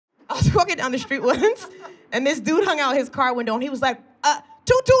was walking down the street once, and this dude hung out his car window, and he was like,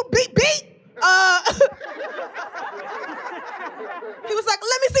 toot toot, beep beep. He was like,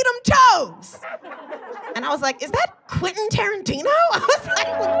 let me see them toes. And I was like, is that Quentin Tarantino? I was like,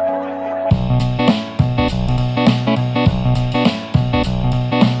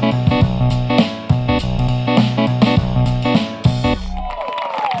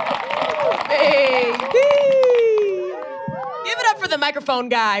 give it up for the microphone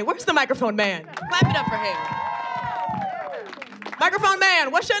guy. Where's the microphone man? Clap it up for him. Microphone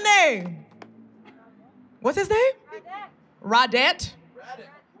man, what's your name? What's his name? Radette.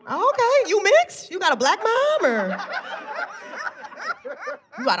 Oh, okay, you mixed? You got a black mom or?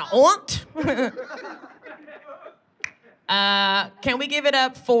 You got an aunt? Can we give it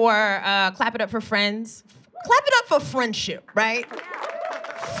up for, clap it up for friends? Clap it up for friendship, right?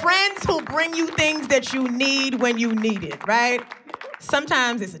 Friends who bring you things that you need when you need it, right?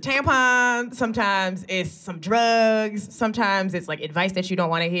 Sometimes it's a tampon, sometimes it's some drugs, sometimes it's like advice that you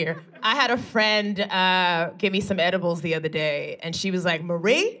don't want to hear. I had a friend give me some edibles the other day, and she was like,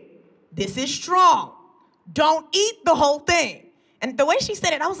 Marie, this is strong. Don't eat the whole thing. And the way she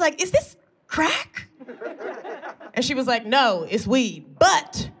said it, I was like, is this crack? And she was like, no, it's weed.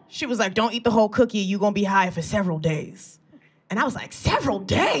 But she was like, don't eat the whole cookie, you're gonna be high for several days. And I was like, several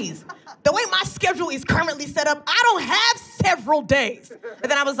days? The way my schedule is currently set up, I don't have several days.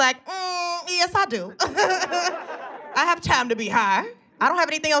 And then I was like, yes, I do. I have time to be high. I don't have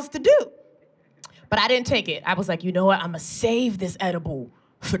anything else to do. But I didn't take it. I was like, you know what? I'm gonna save this edible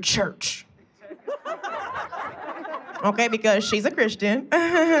for church. Okay, because she's a Christian.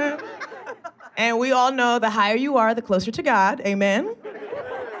 And we all know the higher you are, the closer to God. Amen.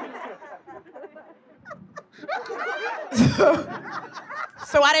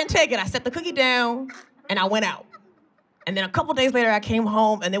 So I didn't take it. I set the cookie down and I went out. And then a couple days later, I came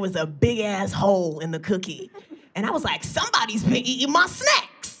home and there was a big ass hole in the cookie. And I was like, somebody's been eating my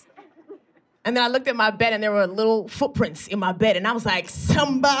snacks. And then I looked at my bed and there were little footprints in my bed. And I was like,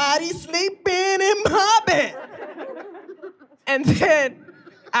 somebody's sleeping in my bed. And then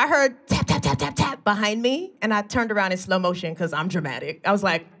I heard tap, tap, tap, tap, tap behind me. And I turned around in slow motion because I'm dramatic. I was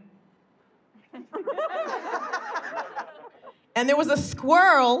like, and there was a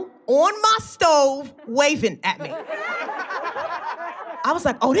squirrel on my stove waving at me. I was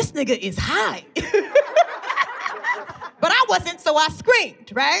like, oh, this nigga is high. But I wasn't, so I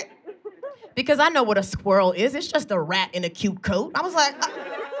screamed, right? Because I know what a squirrel is. It's just a rat in a cute coat. I was like,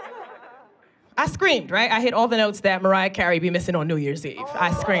 I screamed, right? I hit all the notes that Mariah Carey be missing on New Year's Eve.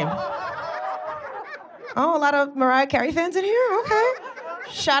 I screamed. Oh, a lot of Mariah Carey fans in here? Okay.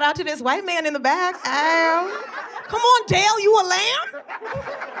 Shout out to this white man in the back. Come on, Dale, you a lamb?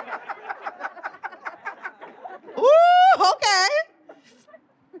 Ooh, okay.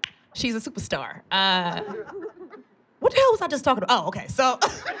 She's a superstar. What the hell was I just talking about? Oh, okay, so.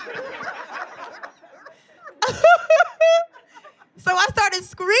 So I started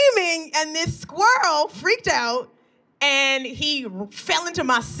screaming, and this squirrel freaked out, and he fell into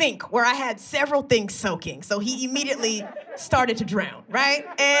my sink where I had several things soaking. So he immediately started to drown, right?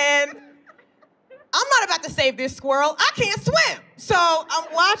 And I'm not about to save this squirrel. I can't swim. So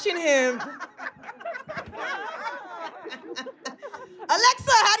I'm watching him.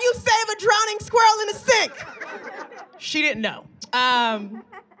 Alexa, how do you save a drowning squirrel in a sink? She didn't know.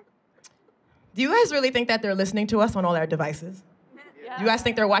 Do you guys really think that they're listening to us on all our devices? Yeah. You guys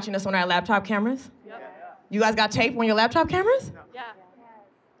think they're watching us on our laptop cameras? Yep. You guys got tape on your laptop cameras? Yeah.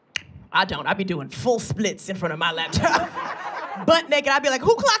 I don't. I be doing full splits in front of my laptop. Butt naked, I'd be like,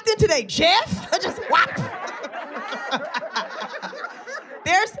 who clocked in today, Jeff? Just whop. Who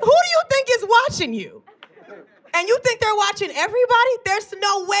do you think is watching you? And you think they're watching everybody? There's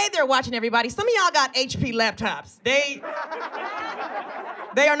no way they're watching everybody. Some of y'all got HP laptops. They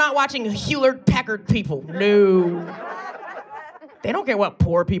are not watching Hewlett-Packard people. No. They don't care what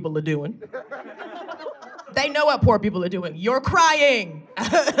poor people are doing. They know what poor people are doing. You're crying.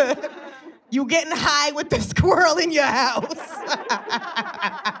 You getting high with the squirrel in your house.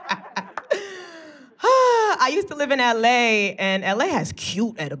 I used to live in LA, and LA has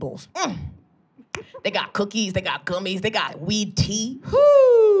cute edibles. They got cookies, they got gummies, they got weed tea.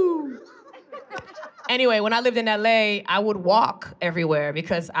 Woo! Anyway, when I lived in LA, I would walk everywhere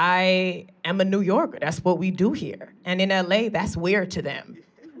because I am a New Yorker. That's what we do here. And in LA, that's weird to them.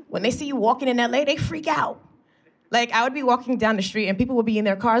 When they see you walking in LA, they freak out. Like, I would be walking down the street and people would be in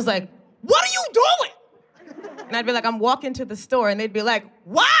their cars like, what are you doing? And I'd be like, I'm walking to the store. And they'd be like,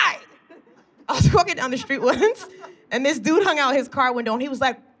 why? I was walking down the street once, and this dude hung out his car window, and he was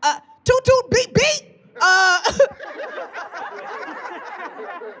like, toot toot, beep beep.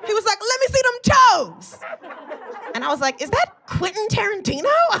 He was like, let me see them toes. And I was like, is that Quentin Tarantino?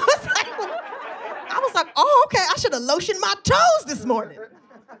 I was like, oh, okay, I should have lotioned my toes this morning.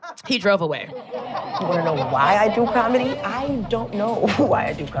 He drove away. You want to know why I do comedy? I don't know why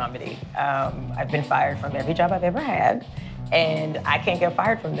I do comedy. I've been fired from every job I've ever had, and I can't get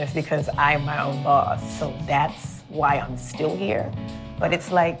fired from this because I'm my own boss. So that's why I'm still here. But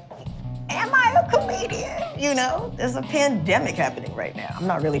it's like, am I a comedian? You know, there's a pandemic happening right now. I'm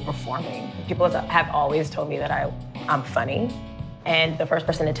not really performing. People have always told me that I'm funny. And the first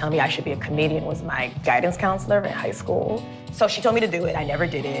person to tell me I should be a comedian was my guidance counselor in high school. So she told me to do it, I never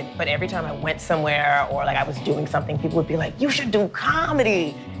did it. But every time I went somewhere or like I was doing something, people would be like, you should do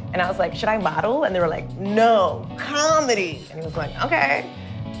comedy. And I was like, should I model? And they were like, no, comedy. And he was like, okay.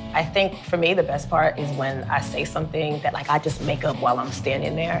 I think for me, the best part is when I say something that like I just make up while I'm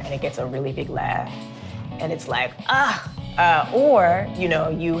standing there and it gets a really big laugh. And it's like, or, you know,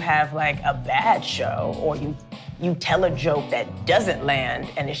 you have like a bad show or you tell a joke that doesn't land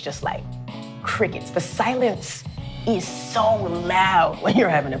and it's just like crickets. The silence is so loud when you're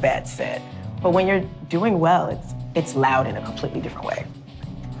having a bad set. But when you're doing well, it's loud in a completely different way.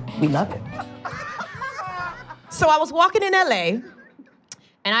 We love it. So I was walking in LA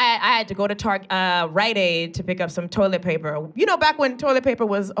and I had to go to Rite Aid to pick up some toilet paper. You know, back when toilet paper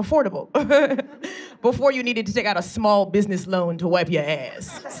was affordable. Before you needed to take out a small business loan to wipe your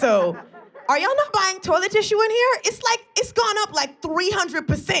ass. So, are y'all not buying toilet tissue in here? It's gone up like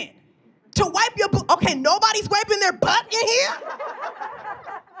 300%. To wipe your butt. Okay, nobody's wiping their butt in here?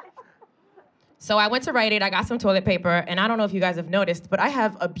 So I went to Rite Aid, I got some toilet paper, and I don't know if you guys have noticed, but I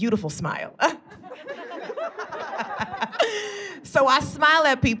have a beautiful smile. So I smile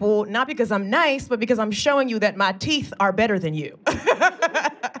at people, not because I'm nice, but because I'm showing you that my teeth are better than you.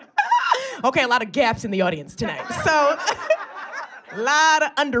 Okay, a lot of gaps in the audience tonight. So, a lot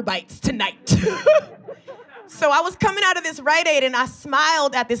of underbites tonight. So I was coming out of this Rite Aid and I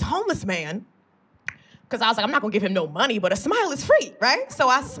smiled at this homeless man because I was like, I'm not gonna give him no money, but a smile is free, right? So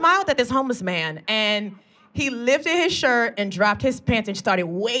I smiled at this homeless man and he lifted his shirt and dropped his pants and started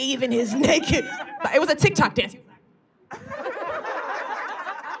waving his naked, it was a TikTok dance.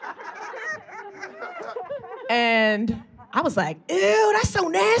 And I was like, ew, that's so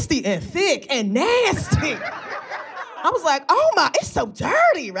nasty and thick and nasty. I was like, oh my, it's so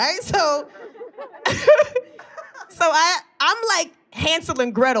dirty, right? So I'm like Hansel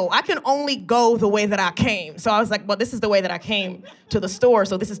and Gretel. I can only go the way that I came. So I was like, well, this is the way that I came to the store,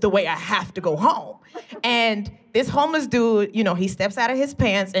 so this is the way I have to go home. And this homeless dude, you know, he steps out of his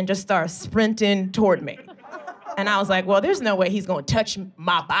pants and just starts sprinting toward me. And I was like, well, there's no way he's gonna touch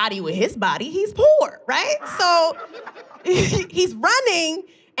my body with his body. He's poor, right? So he's running,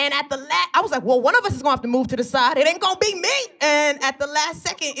 and at the I was like, well, one of us is gonna have to move to the side. It ain't gonna be me. And at the last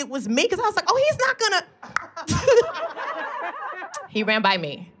second, it was me, because I was like, oh, he's not gonna. He ran by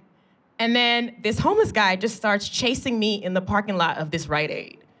me. And then this homeless guy just starts chasing me in the parking lot of this Rite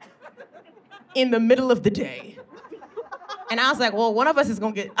Aid in the middle of the day. And I was like, well, one of us is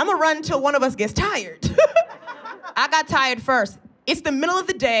gonna I'm gonna run until one of us gets tired. I got tired first. It's the middle of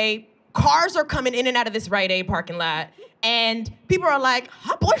the day. Cars are coming in and out of this Rite Aid parking lot. And people are like,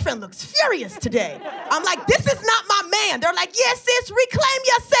 her boyfriend looks furious today. I'm like, this is not my man. They're like, yes, sis, reclaim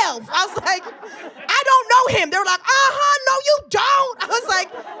yourself. I was like, I don't know him. They're like, no, you don't. I was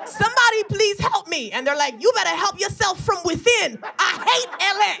like, somebody please help me. And they're like, you better help yourself from within. I hate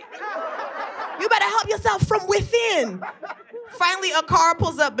LA. You better help yourself from within. Finally, a car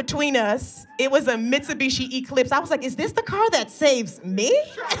pulls up between us. It was a Mitsubishi Eclipse. I was like, is this the car that saves me?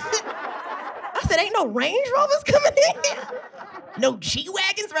 I said, ain't no Range Rovers coming in here. No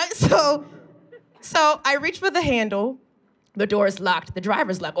G-Wagons, right? So I reach for the handle. The door is locked. The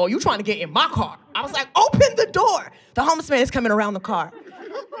driver's like, oh, you trying to get in my car? I was like, open the door. The homeless man is coming around the car.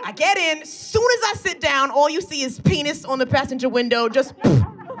 I get in. Soon as I sit down, all you see is penis on the passenger window, just,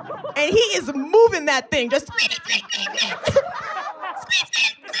 and he is moving that thing, just,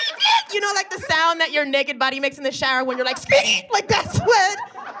 you know, like the sound that your naked body makes in the shower when you're like that's what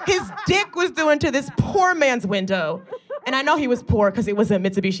his dick was doing to this poor man's window. And I know he was poor because it was a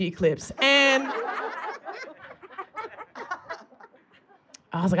Mitsubishi Eclipse. And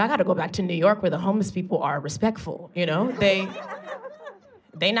I was like, I gotta go back to New York where the homeless people are respectful, you know? They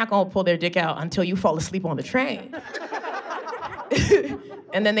not gonna pull their dick out until you fall asleep on the train.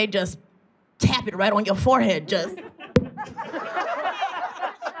 And then they just tap it right on your forehead, just.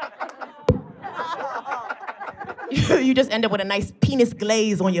 You just end up with a nice penis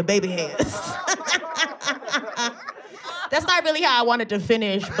glaze on your baby hairs. That's not really how I wanted to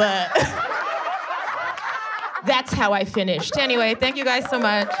finish, but that that's how I finished. Anyway, thank you guys so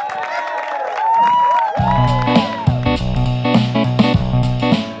much.